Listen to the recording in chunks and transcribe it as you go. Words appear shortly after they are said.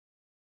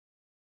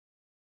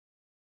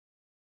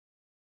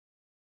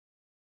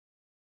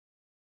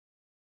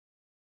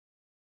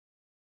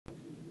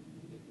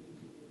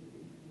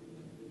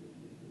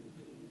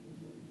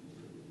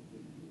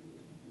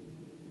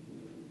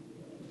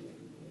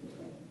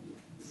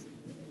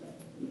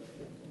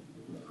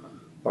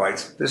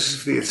Right, this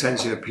is for the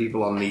attention of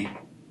people on the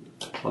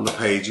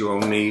page who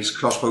own these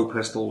crossbow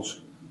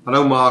pistols. I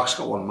know Mark's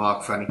got one,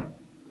 Mark Fenny,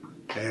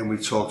 and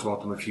we've talked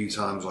about them a few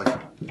times. Like,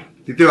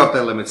 they do have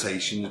their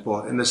limitations,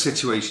 but in the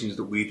situations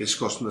that we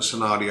discussed, in the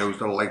scenarios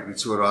that are likely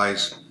to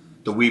arise,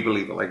 that we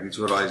believe are likely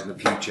to arise in the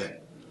future,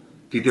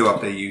 they do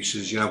have their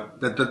uses. You know,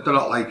 they're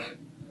not like,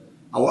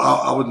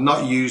 I would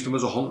not use them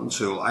as a hunting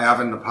tool. I have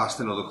in the past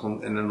in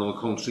another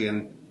country,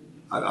 and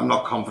I'm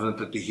not confident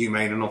that they're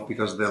humane enough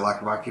because of their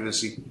lack of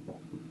accuracy.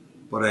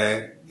 But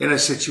in a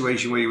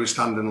situation where you were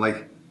standing,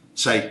 like,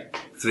 say,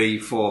 3,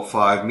 4,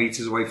 5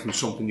 metres away from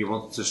something you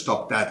wanted to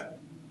stop dead,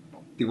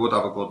 they would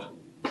have a good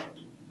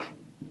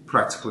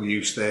practical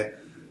use there.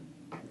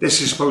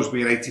 This is supposed to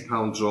be an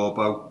 £80 draw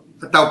bow.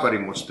 I doubt very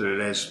much that it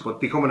is, but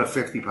they come in a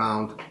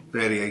 £50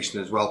 variation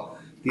as well.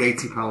 The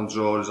 £80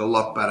 draw is a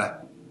lot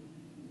better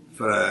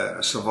for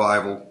a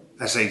survival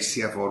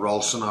SHTF or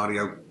roll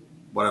scenario,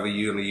 whatever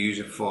you're going to use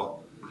it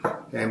for.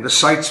 The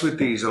sights with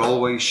these are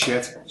always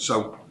shit,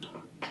 so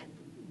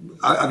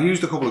I've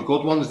used a couple of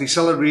good ones. They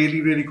sell a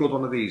really, really good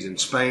one of these in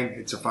Spain.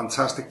 It's a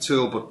fantastic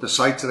tool, but the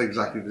sights are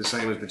exactly the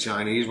same as the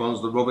Chinese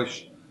ones. They're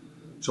rubbish.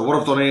 So what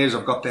I've done here is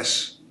I've got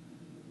this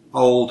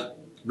old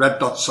red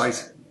dot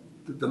sight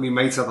that my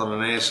mate had on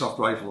an airsoft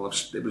rifle.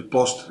 It was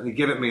bust, and he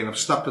gave it me, and I've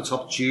snapped the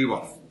top tube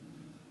off.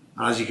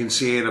 And as you can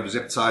see here, I've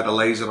zip tied a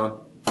laser on,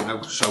 you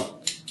know, so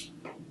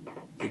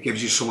it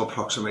gives you some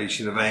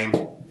approximation of aim,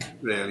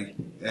 really.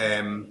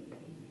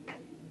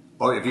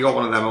 Well, if you got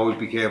one of them, always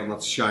be careful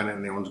not to shine it in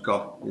anyone's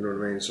gob, you know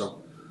what I mean?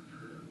 So,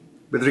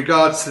 with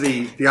regards to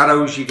the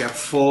arrows you get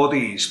for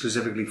these,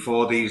 specifically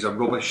for these, are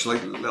rubbish,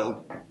 like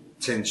little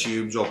tin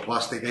tubes or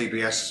plastic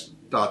ABS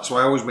darts, so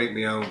I always make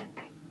my own.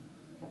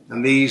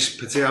 And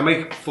these, I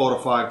make 4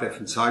 or 5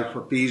 different types,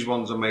 but these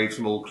ones are made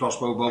from old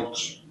crossbow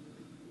bolts,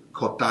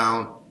 cut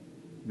down,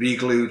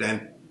 re-glued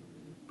in,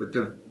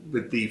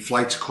 with the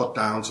flights cut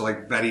down to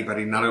like very,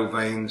 very narrow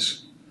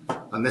veins.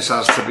 And this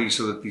has to be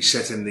so that they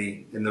sit in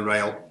the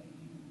rail,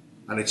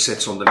 and it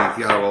sits underneath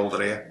the arrow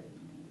holder here.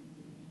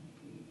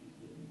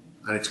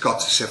 And it's got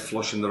to sit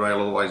flush in the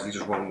rail, otherwise they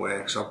just won't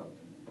work. So,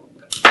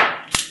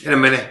 in a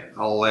minute,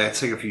 I'll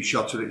take a few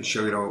shots with it and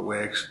show you how it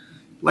works.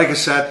 Like I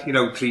said, you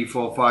know, 3,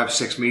 4, 5,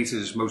 6 metres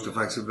is most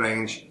effective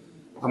range.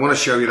 I'm going to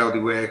show you how they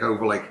work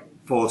over like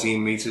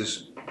 14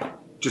 metres,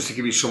 just to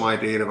give you some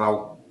idea of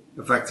how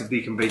effective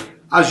they can be.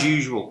 As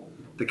usual,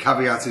 the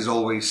caveat is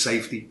always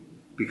safety,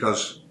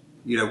 because,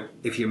 you know,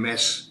 if you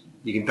miss,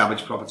 you can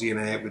damage property in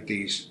air with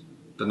these.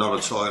 They're not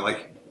a toy,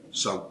 like,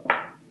 so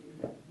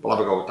we'll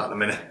have a go with that in a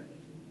minute.